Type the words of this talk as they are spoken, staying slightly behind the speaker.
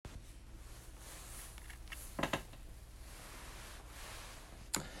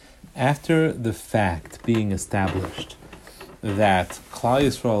After the fact being established that Klal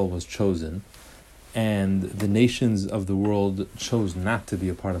Yisrael was chosen and the nations of the world chose not to be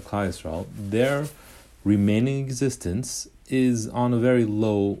a part of Klal Yisrael, their remaining existence is on a very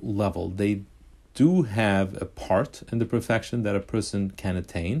low level. They do have a part in the perfection that a person can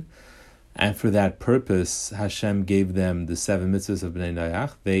attain, and for that purpose, Hashem gave them the 7 mitzvahs of Bnei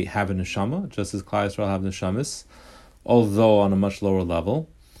Noach. They have a neshama, just as Klal Yisrael have neshamas, although on a much lower level.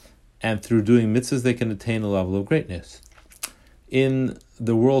 And through doing mitzvahs, they can attain a level of greatness. In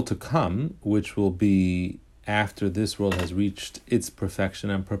the world to come, which will be after this world has reached its perfection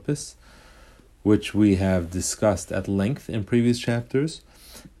and purpose, which we have discussed at length in previous chapters,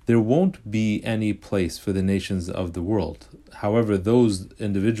 there won't be any place for the nations of the world. However, those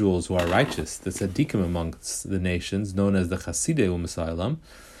individuals who are righteous, the tzaddikim amongst the nations, known as the Chasidei U'Mesailam,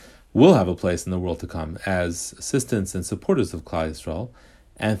 will have a place in the world to come as assistants and supporters of Klal Yisrael,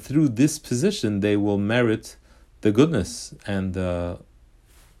 and through this position they will merit the goodness and the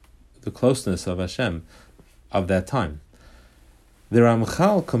closeness of Hashem of that time. The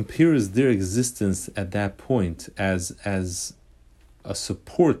Ramchal compares their existence at that point as a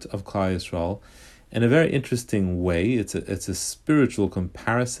support of Klal Yisrael in a very interesting way. It's a spiritual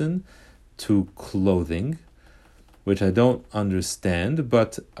comparison to clothing, which I don't understand,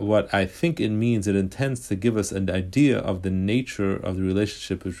 but what I think it means, it intends to give us an idea of the nature of the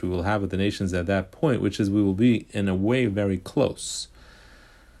relationship which we will have with the nations at that point, which is we will be in a way very close.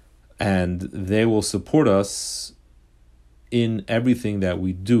 And they will support us in everything that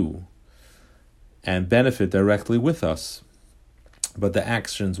we do and benefit directly with us. But the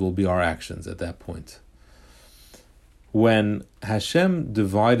actions will be our actions at that point. When Hashem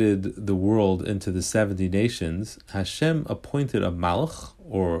divided the world into the 70 nations, Hashem appointed a malach,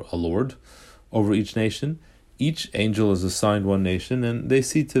 or a lord, over each nation. Each angel is assigned one nation, and they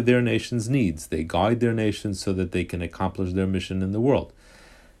see to their nation's needs. They guide their nations so that they can accomplish their mission in the world.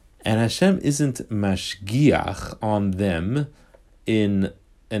 And Hashem isn't mashgiach on them in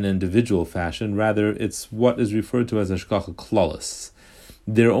an individual fashion. Rather, it's what is referred to as hashgacha klalis.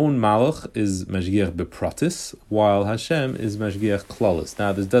 Their own malach is mashgiach bepratis, while Hashem is mashgiach klalis.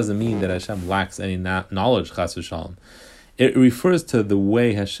 Now, this doesn't mean that Hashem lacks any knowledge, chas v'shalom. It refers to the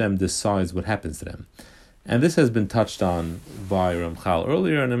way Hashem decides what happens to them. And this has been touched on by Ramchal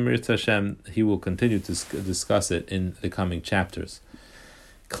earlier, and Amir Hashem, he will continue to discuss it in the coming chapters.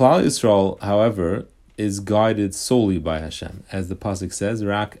 Klal Yisrael, however, is guided solely by Hashem. As the pasuk says,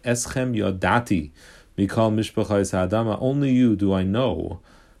 Rak eschem yodati mikal mishpachos ha'adama, only you do I know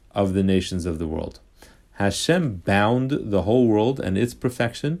of the nations of the world. Hashem bound the whole world and its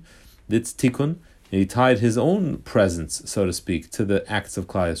perfection, its tikkun, and he tied his own presence, so to speak, to the acts of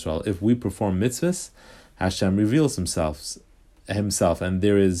Klal Yisrael. If we perform mitzvahs, Hashem reveals himself, and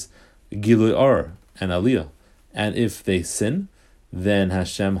there is Gilui Or and Aliyah. And if they sin, then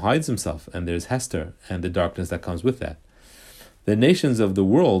Hashem hides himself, and there's Hester, and the darkness that comes with that. The nations of the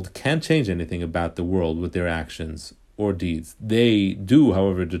world can't change anything about the world with their actions or deeds. They do,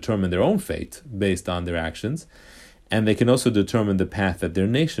 however, determine their own fate based on their actions, and they can also determine the path that their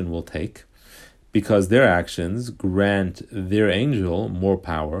nation will take, because their actions grant their angel more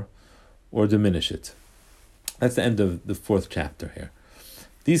power or diminish it. That's the end of the 4th chapter here.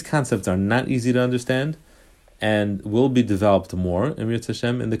 These concepts are not easy to understand, and will be developed more in Mirz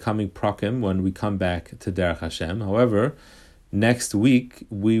Hashem in the coming prakim when we come back to Derech Hashem. However, next week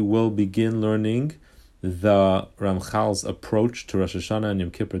we will begin learning the Ramchal's approach to Rosh Hashanah and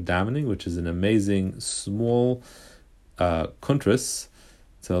Yom Kippur davening, which is an amazing small kuntras.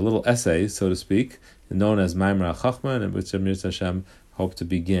 It's a little essay, so to speak, known as Maimar HaChachma, and which Mirz Hashem hope to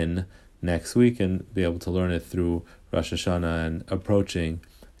begin next week and be able to learn it through Rosh Hashanah and approaching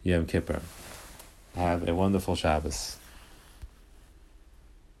Yom Kippur. Have a wonderful Shabbos.